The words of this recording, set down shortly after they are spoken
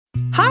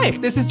Hi,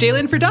 this is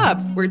Jalen for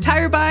Dobbs, where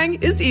tire buying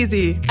is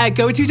easy. At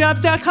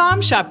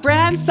GoToDobbs.com, shop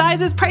brands,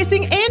 sizes,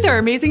 pricing, and our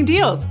amazing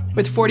deals.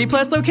 With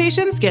 40-plus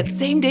locations, get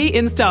same-day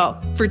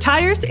install. For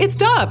tires, it's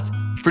Dobbs.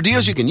 For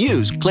deals you can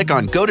use, click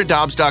on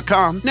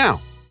GoToDobbs.com now.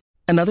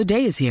 Another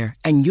day is here,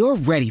 and you're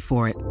ready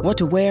for it. What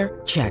to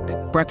wear? Check.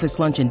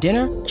 Breakfast, lunch, and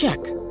dinner?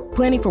 Check.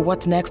 Planning for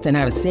what's next and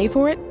how to save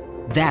for it?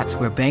 That's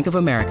where Bank of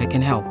America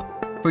can help.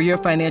 For your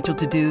financial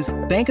to-dos,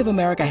 Bank of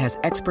America has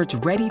experts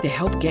ready to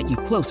help get you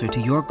closer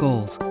to your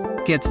goals.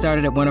 Get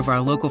started at one of our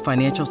local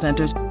financial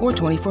centers or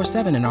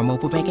 24/7 in our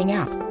mobile banking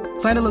app.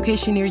 Find a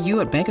location near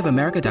you at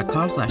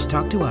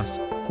bankofamerica.com/talktous.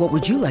 What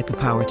would you like the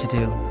power to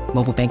do?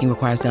 Mobile banking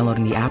requires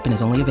downloading the app and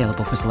is only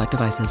available for select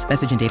devices.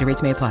 Message and data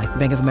rates may apply.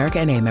 Bank of America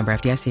N.A., member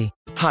FDIC.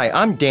 Hi,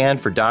 I'm Dan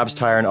for Dobbs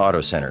Tire and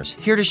Auto Centers,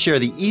 here to share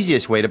the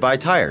easiest way to buy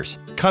tires.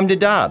 Come to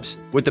Dobbs.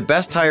 With the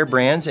best tire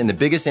brands and the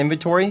biggest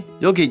inventory,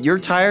 you'll get your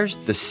tires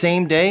the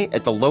same day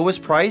at the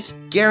lowest price,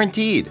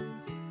 guaranteed.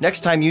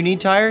 Next time you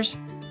need tires,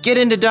 get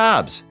into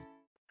Dobbs.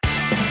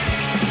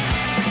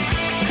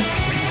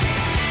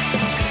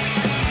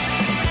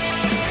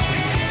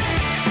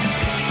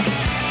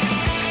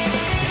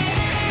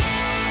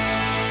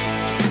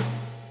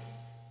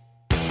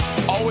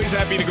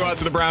 Happy to go out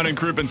to the Brown and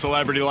Crouppen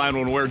Celebrity Line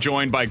when we're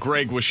joined by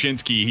Greg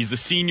Wyshynski. He's the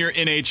senior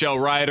NHL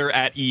writer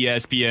at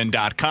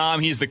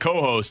ESPN.com. He's the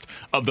co-host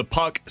of the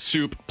Puck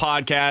Soup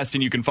podcast,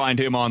 and you can find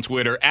him on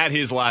Twitter at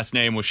his last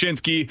name,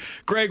 Wyshynski.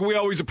 Greg, we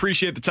always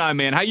appreciate the time,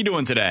 man. How you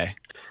doing today?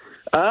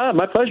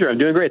 My pleasure. I'm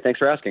doing great. Thanks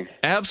for asking.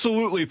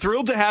 Absolutely.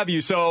 Thrilled to have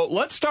you. So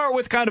let's start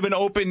with kind of an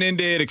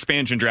open-ended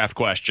expansion draft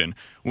question.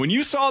 When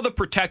you saw the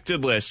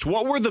protected list,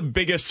 what were the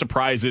biggest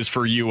surprises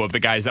for you of the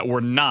guys that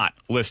were not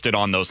listed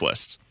on those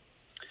lists?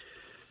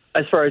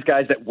 As far as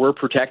guys that were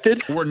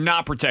protected? Were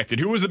not protected.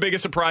 Who was the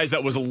biggest surprise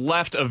that was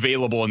left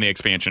available in the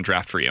expansion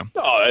draft for you?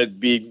 Oh, it'd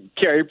be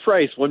Carey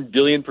Price,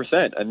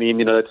 1,000,000,000%. I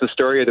mean, it's the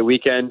story of the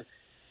weekend.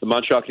 The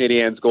Montreal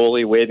Canadiens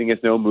goalie waiving his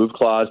no-move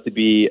clause to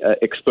be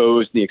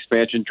exposed in the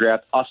expansion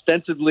draft,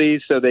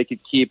 ostensibly so they could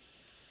keep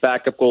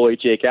backup goalie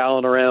Jake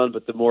Allen around.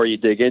 But the more you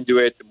dig into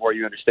it, the more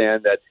you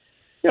understand that,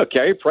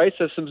 Carey Price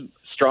has some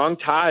strong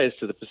ties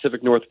to the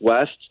Pacific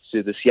Northwest,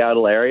 to the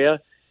Seattle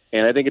area.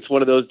 And I think it's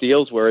one of those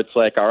deals where it's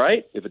like, all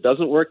right, if it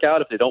doesn't work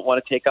out, if they don't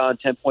want to take on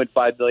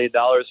 $10.5 million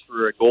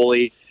for a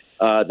goalie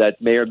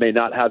that may or may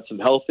not have some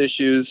health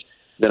issues,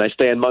 then I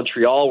stay in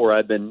Montreal where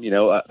I've been,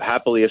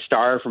 happily a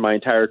star for my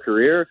entire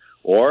career,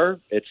 or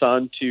it's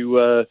on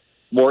to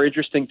more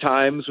interesting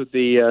times with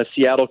the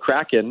Seattle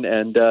Kraken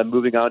and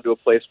moving on to a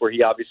place where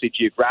he obviously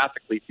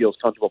geographically feels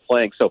comfortable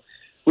playing. So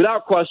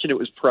without question, it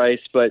was Price,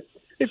 but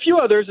a few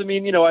others. I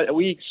mean,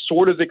 we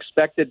sort of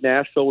expected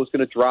Nashville was going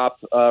to drop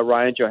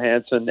Ryan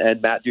Johansson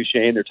and Matt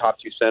Duchene, their top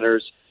two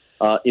centers,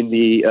 in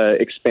the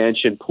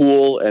expansion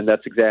pool, and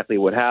that's exactly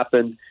what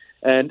happened.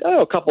 And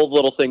a couple of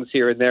little things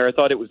here and there. I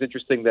thought it was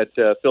interesting that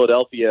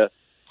Philadelphia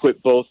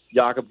put both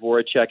Jakub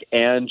Voracek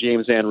and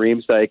James Van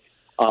Riemsdyk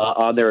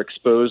on their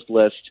exposed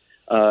list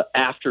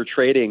after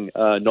trading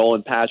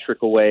Nolan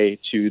Patrick away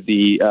to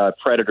the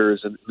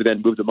Predators, and who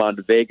then moved him on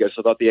to Vegas.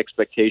 I thought the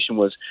expectation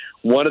was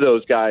one of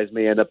those guys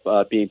may end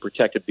up being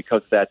protected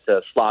because of that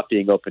slot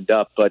being opened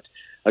up. But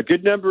a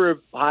good number of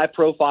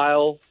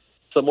high-profile,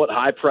 somewhat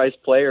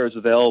high-priced players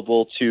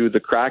available to the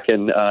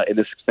Kraken in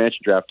this expansion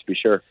draft, to be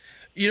sure.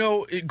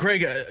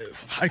 Greg,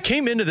 I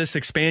came into this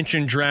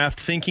expansion draft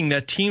thinking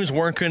that teams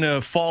weren't going to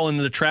fall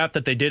into the trap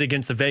that they did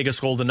against the Vegas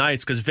Golden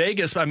Knights, because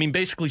Vegas,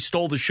 basically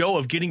stole the show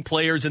of getting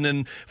players and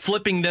then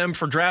flipping them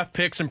for draft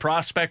picks and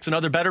prospects and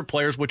other better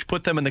players, which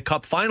put them in the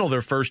Cup final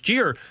their first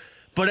year.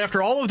 But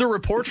after all of the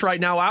reports right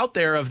now out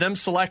there of them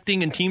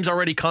selecting and teams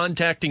already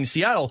contacting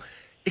Seattle,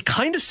 it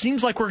kind of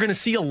seems like we're going to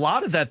see a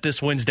lot of that this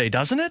Wednesday,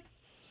 doesn't it?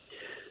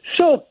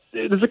 So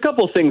there's a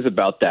couple of things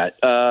about that.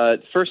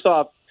 First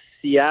off,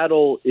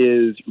 Seattle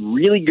is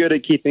really good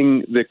at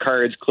keeping the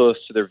cards close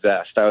to their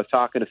vest. I was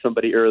talking to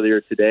somebody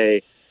earlier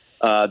today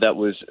that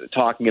was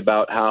talking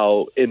about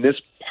how in this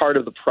part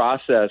of the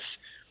process,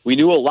 we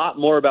knew a lot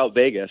more about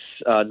Vegas,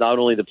 not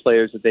only the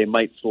players that they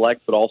might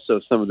select, but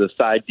also some of the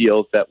side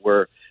deals that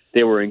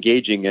they were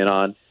engaging in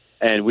on.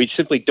 And we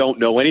simply don't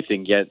know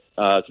anything yet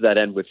to that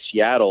end with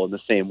Seattle in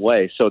the same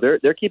way. So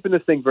they're keeping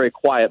this thing very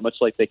quiet, much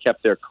like they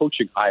kept their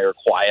coaching hire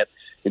quiet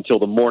until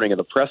the morning of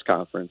the press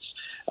conference.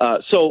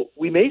 So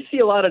we may see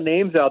a lot of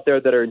names out there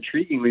that are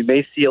intriguing. We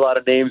may see a lot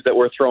of names that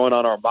we're throwing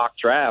on our mock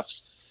drafts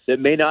that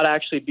may not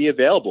actually be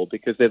available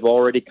because they've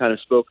already kind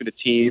of spoken to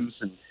teams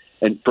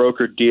and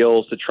brokered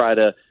deals to try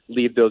to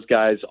leave those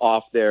guys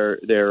off their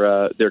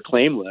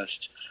claim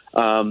list.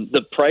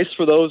 The price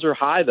for those are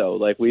high, though.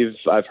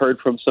 I've heard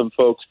from some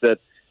folks that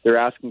they're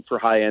asking for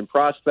high-end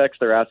prospects.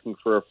 They're asking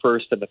for a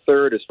first and a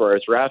third as far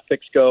as draft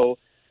picks go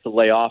to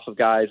lay off of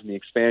guys in the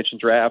expansion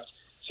draft.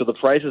 So the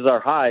prices are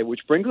high, which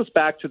brings us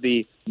back to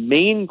the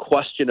main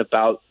question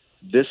about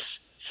this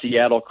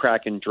Seattle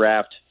Kraken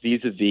draft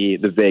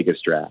vis-a-vis the Vegas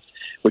draft,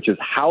 which is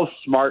how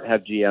smart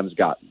have GMs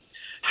gotten?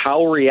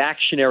 How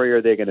reactionary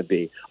are they going to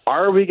be?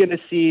 Are we going to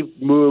see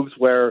moves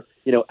where,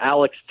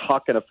 Alex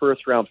Tuch and a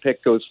first-round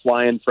pick goes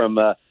flying from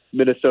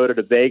Minnesota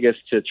to Vegas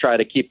to try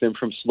to keep them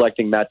from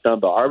selecting Matt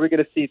Dumba? Are we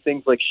going to see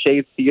things like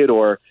Shea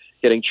Theodore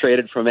getting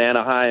traded from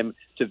Anaheim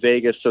to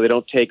Vegas so they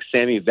don't take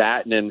Sammy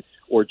Vatanen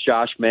or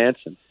Josh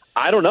Manson?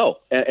 I don't know.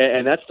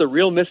 And that's the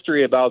real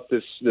mystery about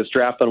this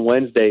draft on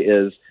Wednesday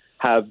is,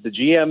 have the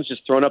GMs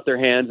just thrown up their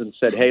hands and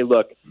said, hey,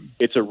 look,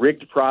 it's a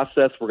rigged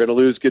process. We're going to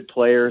lose good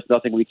players.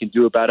 Nothing we can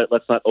do about it.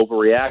 Let's not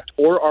overreact.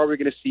 Or are we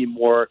going to see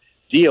more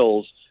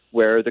deals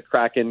where the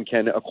Kraken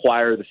can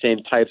acquire the same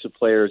types of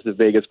players the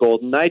Vegas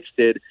Golden Knights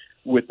did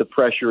with the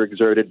pressure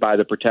exerted by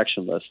the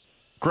protection list?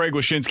 Greg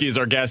Wyshynski is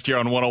our guest here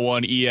on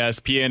 101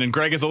 ESPN. And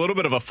Greg, is a little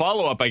bit of a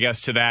follow-up, I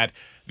guess, to that.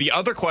 The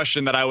other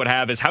question that I would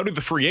have is, how do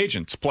the free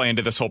agents play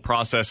into this whole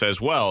process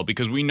as well?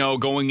 Because we know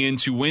going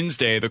into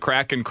Wednesday, the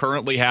Kraken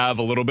currently have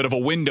a little bit of a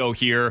window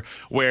here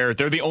where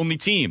they're the only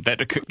team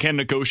that can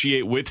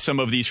negotiate with some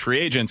of these free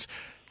agents.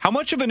 How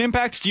much of an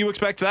impact do you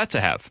expect that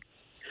to have?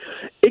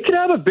 It could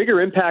have a bigger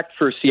impact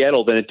for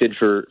Seattle than it did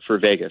for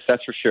Vegas,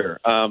 that's for sure.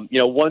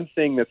 One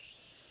thing that's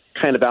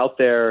kind of out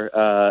there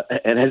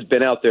and has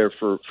been out there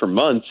for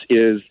months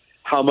is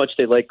how much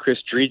they like Chris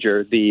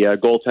Driedger, the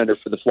goaltender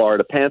for the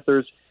Florida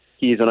Panthers.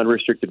 He's an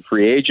unrestricted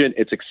free agent.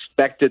 It's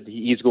expected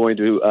he's going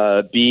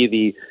to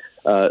be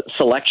the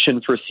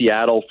selection for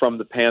Seattle from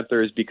the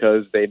Panthers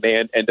because they may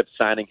end up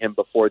signing him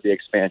before the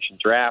expansion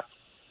draft.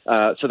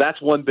 So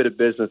that's one bit of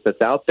business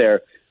that's out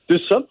there.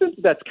 There's something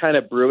that's kind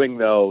of brewing,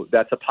 though,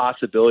 that's a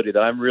possibility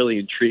that I'm really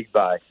intrigued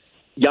by.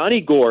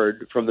 Yanni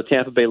Gourde from the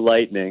Tampa Bay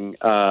Lightning,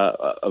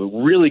 a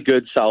really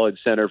good, solid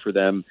center for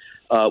them,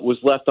 was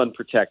left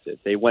unprotected.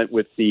 They went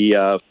with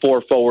the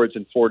 4 forwards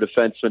and 4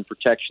 defensemen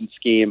protection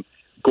scheme.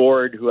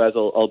 Gourde, who has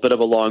a bit of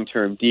a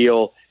long-term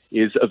deal,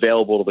 is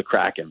available to the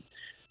Kraken.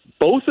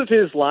 Both of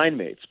his line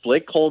mates,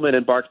 Blake Coleman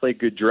and Barclay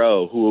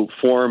Goodrow, who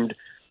formed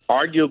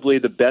arguably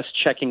the best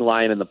checking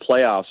line in the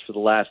playoffs for the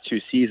last 2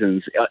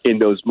 seasons in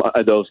those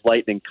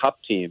Lightning Cup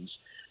teams,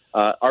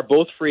 are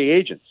both free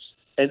agents.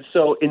 And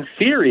so, in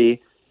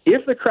theory,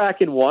 if the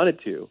Kraken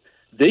wanted to,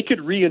 they could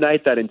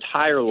reunite that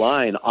entire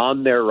line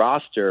on their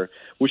roster,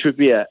 which would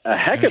be a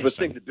heck of a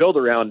thing to build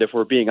around, if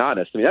we're being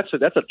honest. I mean,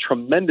 that's a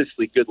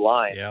tremendously good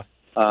line. Yeah.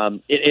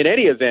 In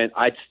any event,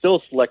 I'd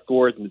still select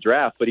Gourde in the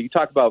draft, but you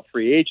talk about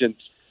free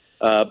agents.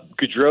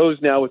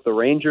 Goudreau's now with the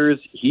Rangers.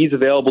 He's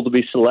available to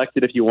be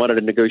selected if you wanted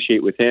to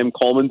negotiate with him.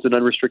 Coleman's an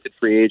unrestricted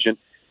free agent.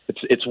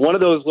 It's one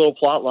of those little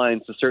plot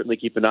lines to certainly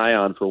keep an eye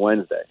on for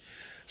Wednesday.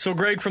 So,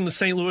 Greg, from the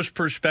St. Louis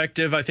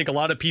perspective, I think a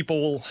lot of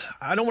people,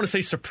 I don't want to say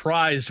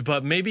surprised,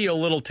 but maybe a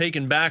little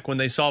taken back when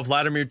they saw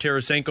Vladimir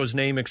Tarasenko's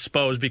name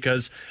exposed,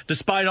 because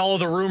despite all of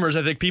the rumors,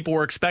 I think people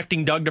were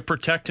expecting Doug to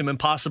protect him and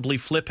possibly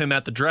flip him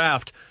at the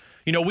draft.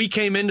 You know, we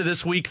came into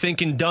this week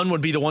thinking Dunn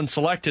would be the one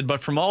selected,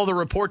 but from all the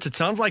reports, it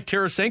sounds like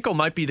Tarasenko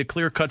might be the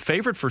clear-cut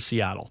favorite for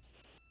Seattle.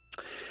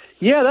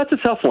 Yeah, that's a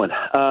tough one.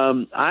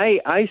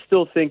 I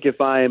still think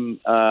if I'm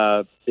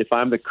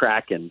the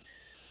Kraken,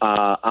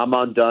 I'm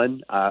on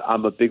Dunn.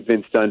 I'm a big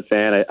Vince Dunn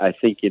fan. I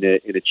think in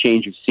a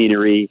change of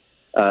scenery,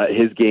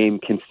 his game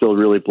can still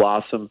really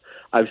blossom.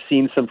 I've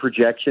seen some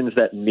projections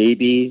that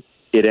maybe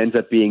it ends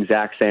up being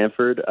Zach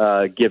Sanford,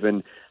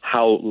 given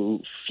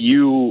how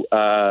few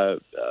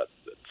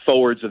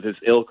forwards of his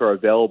ilk are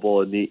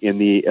available in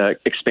the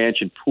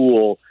expansion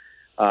pool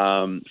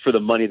for the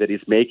money that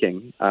he's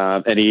making,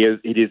 and he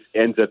just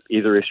ends up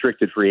either a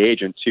restricted free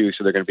agent too,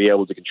 so they're going to be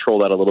able to control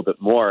that a little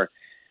bit more.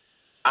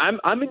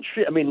 I'm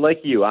intrigued. I mean, like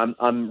you,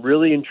 I'm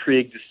really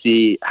intrigued to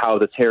see how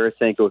the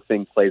Tarasenko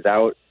thing plays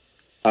out.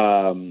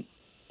 I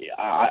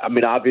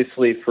mean,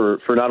 obviously for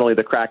not only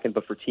the Kraken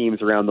but for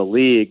teams around the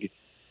league,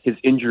 his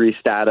injury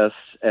status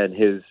and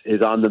his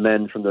on the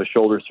mend from those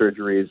shoulder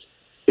surgeries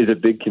is a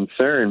big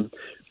concern.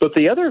 But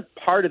the other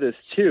part of this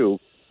too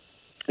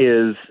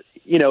is,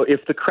 you know,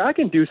 if the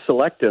Kraken do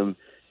select him,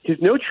 his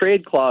no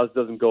trade clause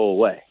doesn't go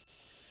away.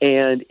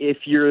 And if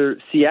you're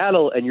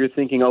Seattle and you're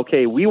thinking,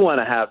 okay, we want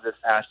to have this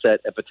asset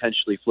and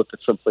potentially flip it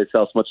someplace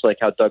else, much like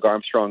how Doug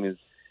Armstrong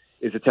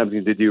is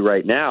attempting to do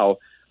right now,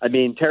 I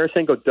mean,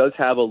 Tarasenko does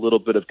have a little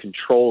bit of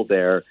control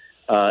there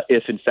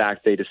if, in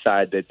fact, they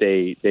decide that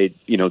they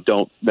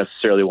don't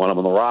necessarily want him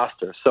on the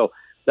roster. So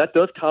that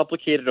does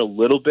complicate it a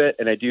little bit,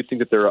 and I do think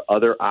that there are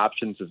other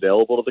options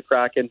available to the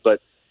Kraken.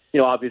 But,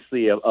 you know,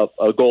 obviously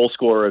a goal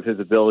scorer of his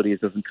abilities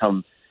doesn't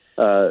come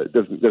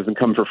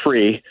for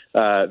free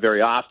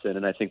very often,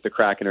 and I think the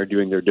Kraken are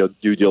doing their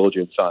due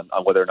diligence on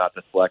whether or not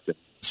to select it.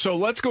 So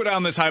let's go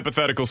down this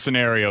hypothetical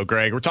scenario,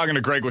 Greg. We're talking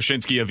to Greg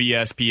Wyshynski of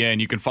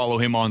ESPN. You can follow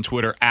him on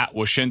Twitter at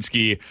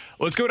Wyshynski.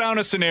 Let's go down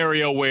a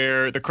scenario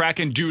where the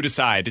Kraken do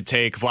decide to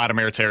take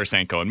Vladimir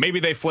Tarasenko, and maybe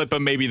they flip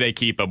him, maybe they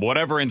keep him,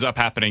 whatever ends up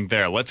happening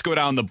there. Let's go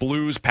down the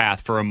Blues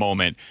path for a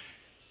moment.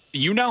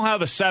 You now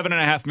have a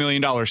 $7.5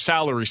 million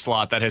salary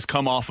slot that has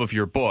come off of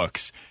your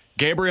books.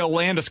 Gabriel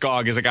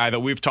Landeskog is a guy that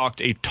we've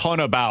talked a ton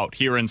about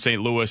here in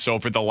St. Louis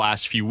over the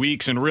last few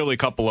weeks and really a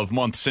couple of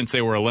months since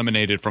they were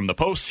eliminated from the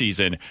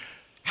postseason.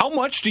 How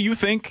much do you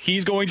think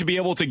he's going to be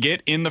able to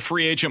get in the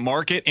free agent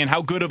market, and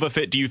how good of a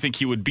fit do you think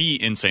he would be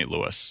in St.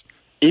 Louis?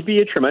 He'd be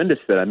a tremendous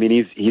fit. I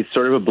mean, he's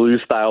sort of a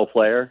blues style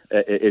player,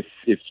 if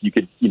you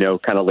could,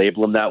 kind of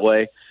label him that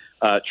way.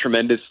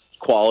 Tremendous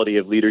quality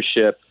of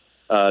leadership,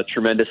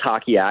 tremendous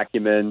hockey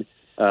acumen,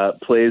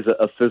 plays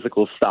a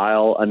physical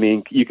style. I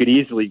mean, you could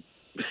easily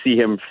see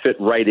him fit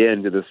right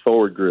into this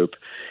forward group.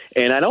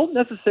 And I don't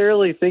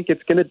necessarily think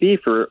it's going to be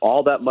for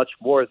all that much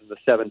more than the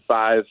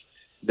 7.5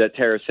 that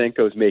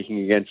Tarasenko is making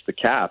against the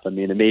cap. I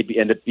mean, it may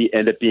end up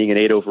being an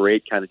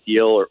 8/8 kind of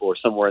deal or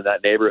somewhere in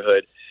that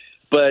neighborhood.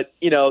 But,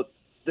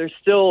 there's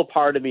still a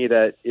part of me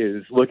that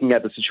is looking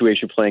at the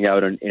situation playing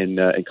out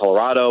in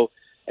Colorado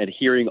and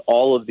hearing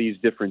all of these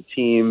different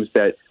teams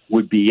that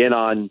would be in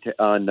on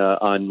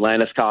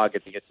Landeskog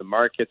if he hits the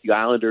market. The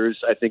Islanders,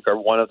 I think, are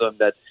one of them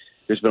that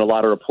there's been a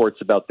lot of reports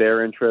about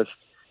their interest.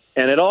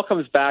 And it all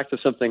comes back to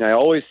something I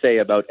always say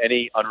about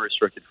any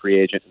unrestricted free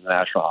agent in the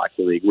National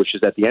Hockey League, which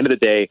is at the end of the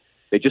day,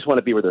 they just want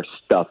to be where their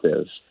stuff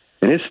is.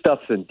 And his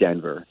stuff's in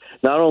Denver.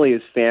 Not only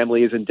his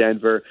family is in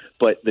Denver,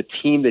 but the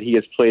team that he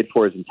has played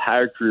for his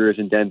entire career is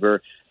in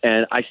Denver.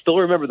 And I still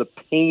remember the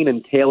pain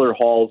in Taylor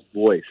Hall's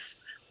voice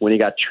when he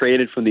got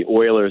traded from the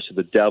Oilers to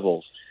the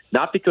Devils.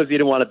 Not because he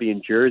didn't want to be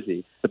in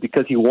Jersey, but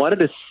because he wanted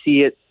to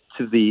see it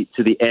to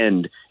the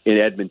end in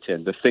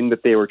Edmonton, the thing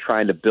that they were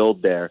trying to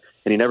build there,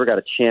 and he never got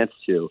a chance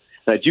to.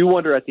 And I do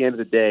wonder at the end of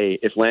the day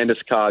if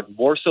Landeskog,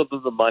 more so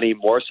than the money,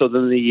 more so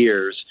than the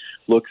years,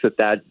 looks at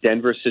that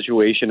Denver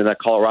situation and that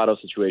Colorado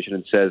situation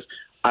and says,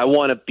 I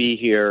want to be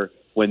here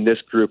when this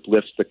group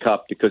lifts the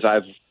cup because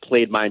I've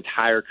played my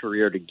entire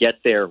career to get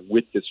there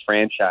with this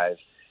franchise.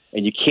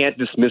 And you can't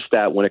dismiss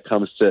that when it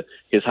comes to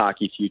his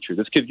hockey future.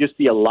 This could just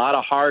be a lot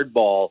of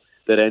hardball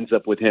that ends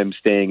up with him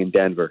staying in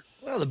Denver.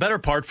 Well, the better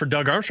part for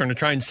Doug Armstrong to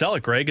try and sell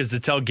it, Greg, is to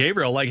tell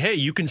Gabriel, hey,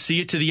 you can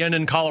see it to the end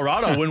in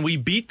Colorado when we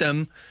beat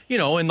them, in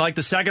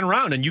the second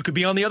round, and you could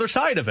be on the other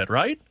side of it,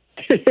 right?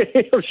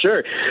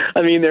 Sure.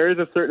 I mean, there is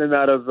a certain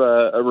amount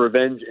of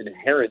revenge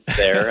inherent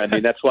there. I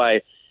mean, that's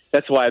why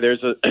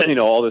there's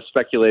all this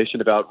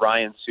speculation about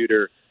Ryan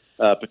Suter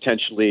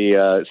potentially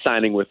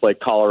signing with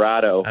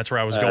Colorado. That's where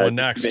I was going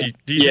next.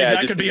 Do you think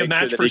that could be a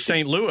match for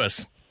St.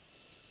 Louis?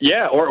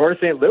 Yeah, or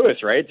St.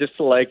 Louis, right? Just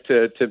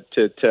to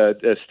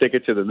stick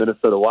it to the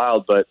Minnesota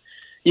Wild. But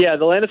yeah,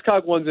 the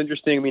Landeskog one's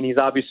interesting. I mean, he's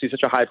obviously such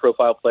a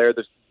high-profile player.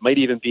 There might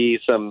even be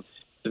some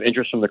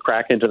interest from the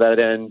Kraken to that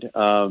end,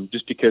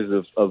 just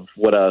because of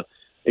what a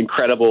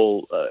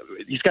incredible.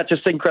 He's got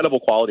just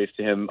incredible qualities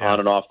to him on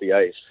and off the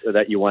ice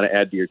that you want to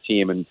add to your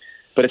team.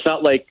 But it's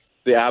not like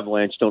the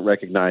Avalanche don't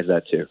recognize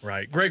that too.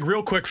 Right. Greg,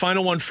 real quick,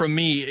 final one from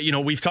me.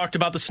 We've talked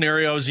about the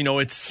scenarios.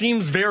 It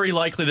seems very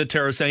likely that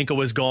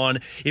Tarasenko is gone.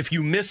 If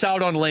you miss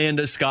out on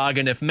Landeskog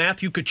and if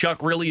Matthew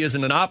Tkachuk really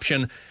isn't an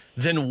option,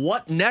 then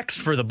what next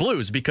for the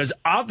Blues? Because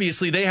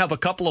obviously they have a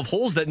couple of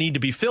holes that need to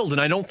be filled, and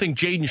I don't think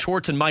Jaden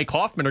Schwartz and Mike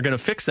Hoffman are going to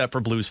fix that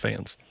for Blues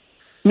fans.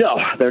 No,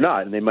 they're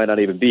not, and they might not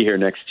even be here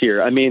next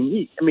year. I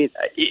mean,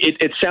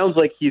 it sounds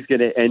like he's going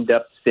to end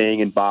up staying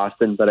in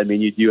Boston, but I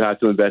mean, you do have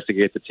to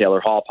investigate the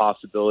Taylor Hall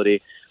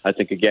possibility. I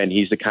think again,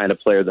 he's the kind of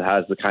player that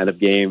has the kind of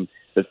game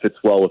that fits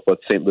well with what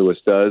St. Louis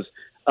does.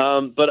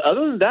 But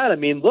other than that, I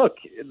mean, look,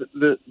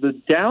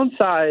 the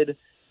downside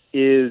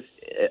is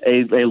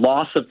a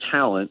loss of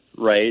talent,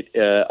 right,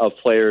 of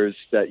players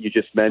that you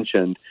just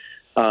mentioned.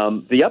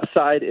 The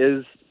upside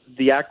is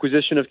the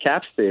acquisition of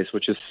cap space,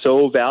 which is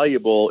so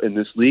valuable in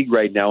this league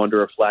right now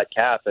under a flat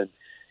cap. And,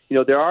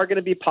 there are going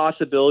to be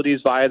possibilities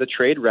via the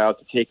trade route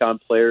to take on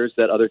players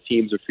that other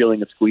teams are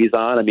feeling a squeeze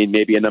on. I mean,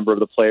 maybe a number of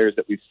the players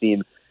that we've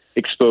seen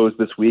exposed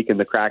this week in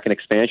the Kraken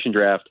expansion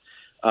draft.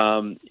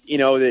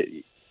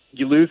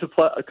 You lose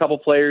a couple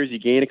players, you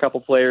gain a couple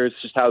players,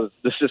 just how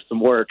the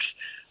system works.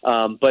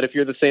 But if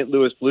you're the St.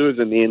 Louis Blues,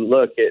 I mean,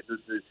 look,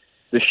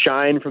 the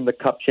shine from the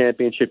Cup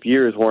championship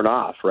year is worn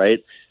off,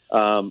 right?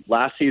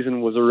 Last season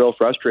was a real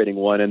frustrating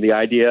one, and the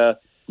idea,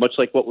 much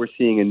like what we're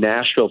seeing in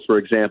Nashville, for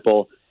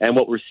example, and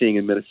what we're seeing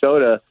in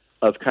Minnesota,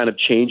 of kind of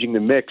changing the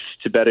mix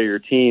to better your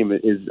team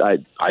is,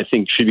 I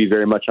think, should be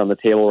very much on the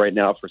table right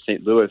now for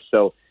St. Louis.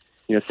 So,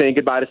 saying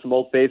goodbye to some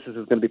old faces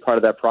is going to be part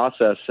of that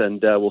process,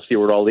 and we'll see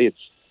where it all leads.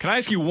 Can I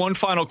ask you one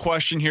final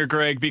question here,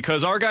 Greg?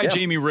 Because our guy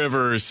Jamie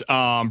Rivers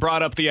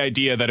brought up the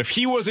idea that if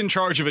he was in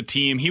charge of a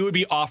team, he would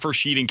be offer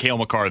sheeting Cale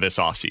Makar this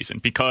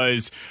offseason.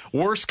 Because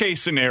worst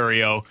case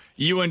scenario,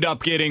 you end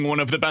up getting one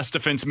of the best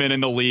defensemen in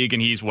the league,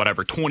 and he's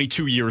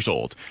 22 years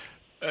old.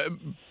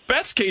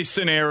 Best case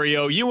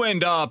scenario, you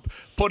end up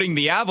putting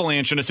the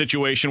Avalanche in a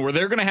situation where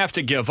they're going to have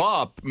to give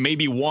up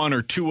maybe one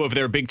or two of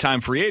their big-time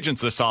free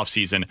agents this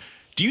offseason.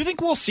 Do you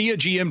think we'll see a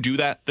GM do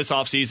that this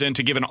offseason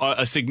to give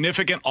a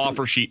significant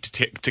offer sheet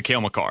to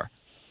Cale Makar?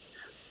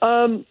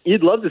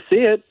 You'd love to see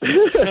it,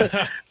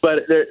 but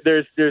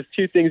there's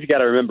two things you got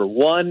to remember.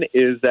 One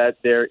is that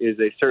there is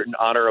a certain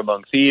honor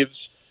among thieves.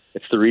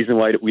 It's the reason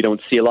why we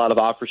don't see a lot of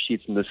offer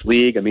sheets in this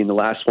league. I mean, the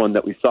last one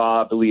that we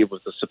saw, I believe,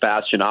 was the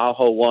Sebastian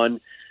Aho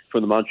one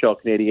from the Montreal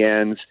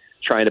Canadiens,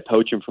 trying to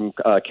poach him from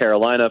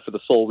Carolina for the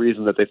sole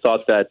reason that they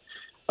thought that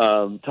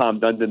Tom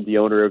Dundon, the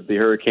owner of the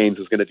Hurricanes,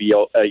 was going to be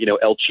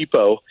El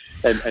Cheapo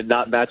and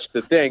not match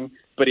the thing,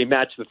 but he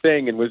matched the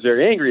thing and was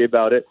very angry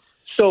about it.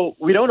 So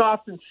we don't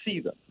often see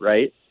them,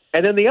 right?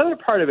 And then the other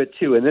part of it,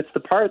 too, and it's the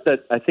part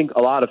that I think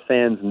a lot of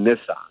fans miss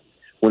on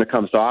when it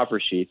comes to offer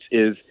sheets,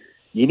 is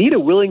you need a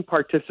willing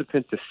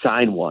participant to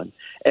sign one.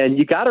 And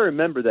you got to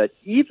remember that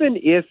even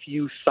if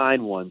you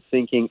sign one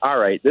thinking, all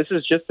right, this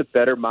is just to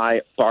better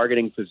my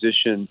bargaining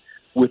position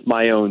with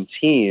my own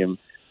team,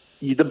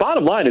 the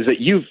bottom line is that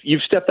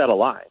you've stepped out of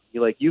line.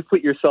 You've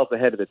put yourself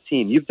ahead of the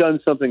team. You've done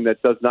something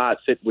that does not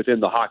fit within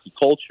the hockey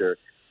culture,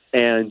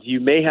 and you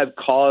may have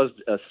caused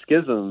a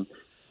schism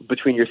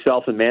between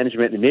yourself and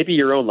management and maybe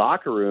your own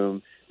locker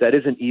room that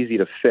isn't easy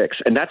to fix.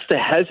 And that's the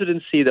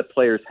hesitancy that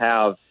players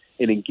have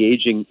in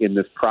engaging in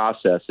this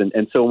process.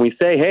 And so when we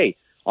say, hey,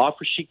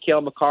 offer sheet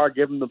Cale Makar,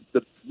 give him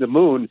the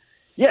moon,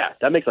 yeah,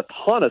 that makes a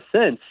ton of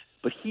sense,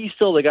 but he's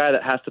still the guy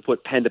that has to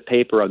put pen to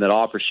paper on that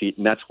offer sheet,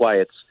 and that's why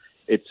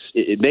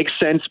it makes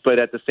sense, but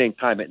at the same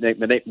time, it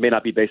may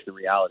not be based in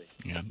reality.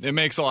 Yeah, it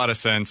makes a lot of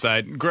sense.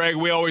 Greg,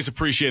 we always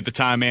appreciate the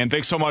time, man.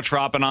 Thanks so much for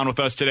hopping on with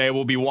us today.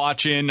 We'll be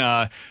watching,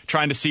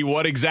 trying to see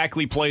what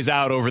exactly plays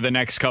out over the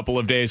next couple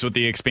of days with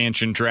the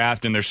expansion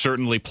draft, and there's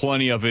certainly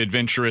plenty of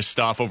adventurous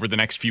stuff over the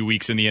next few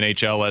weeks in the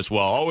NHL as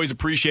well. Always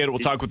appreciate it. We'll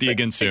talk with you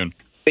again soon.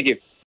 Thank you.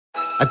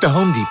 At the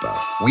Home Depot,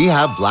 we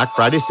have Black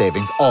Friday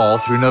savings all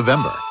through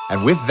November.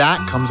 And with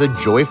that comes a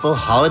joyful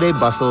holiday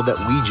bustle that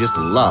we just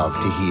love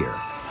to hear.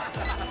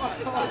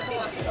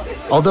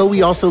 Although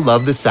we also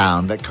love the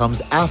sound that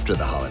comes after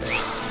the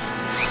holidays,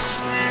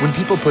 when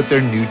people put their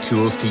new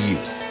tools to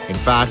use. In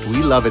fact, we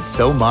love it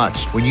so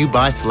much, when you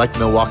buy select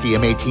Milwaukee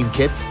M18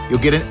 kits, you'll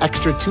get an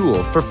extra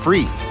tool for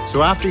free.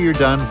 So after you're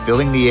done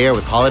filling the air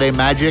with holiday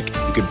magic,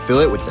 you can fill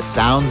it with the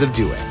sounds of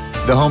doing.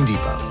 The Home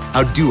Depot,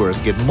 how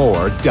doers get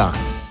more done.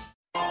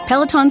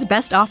 Peloton's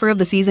best offer of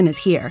the season is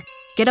here.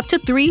 Get up to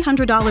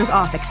 $300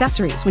 off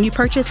accessories when you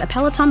purchase a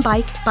Peloton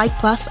bike, Bike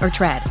Plus, or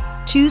Tread.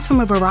 Choose from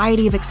a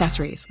variety of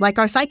accessories, like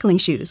our cycling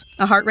shoes,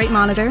 a heart rate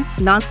monitor,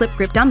 non-slip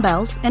grip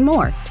dumbbells, and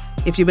more.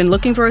 If you've been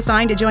looking for a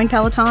sign to join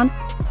Peloton,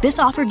 this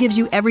offer gives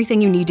you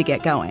everything you need to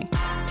get going.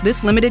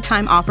 This limited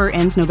time offer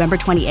ends November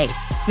 28th.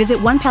 Visit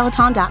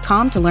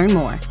onepeloton.com to learn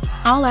more.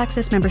 All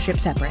access membership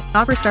separate.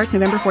 Offer starts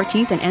November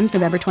 14th and ends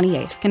November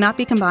 28th. Cannot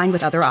be combined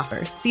with other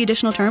offers. See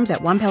additional terms at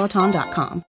onepeloton.com.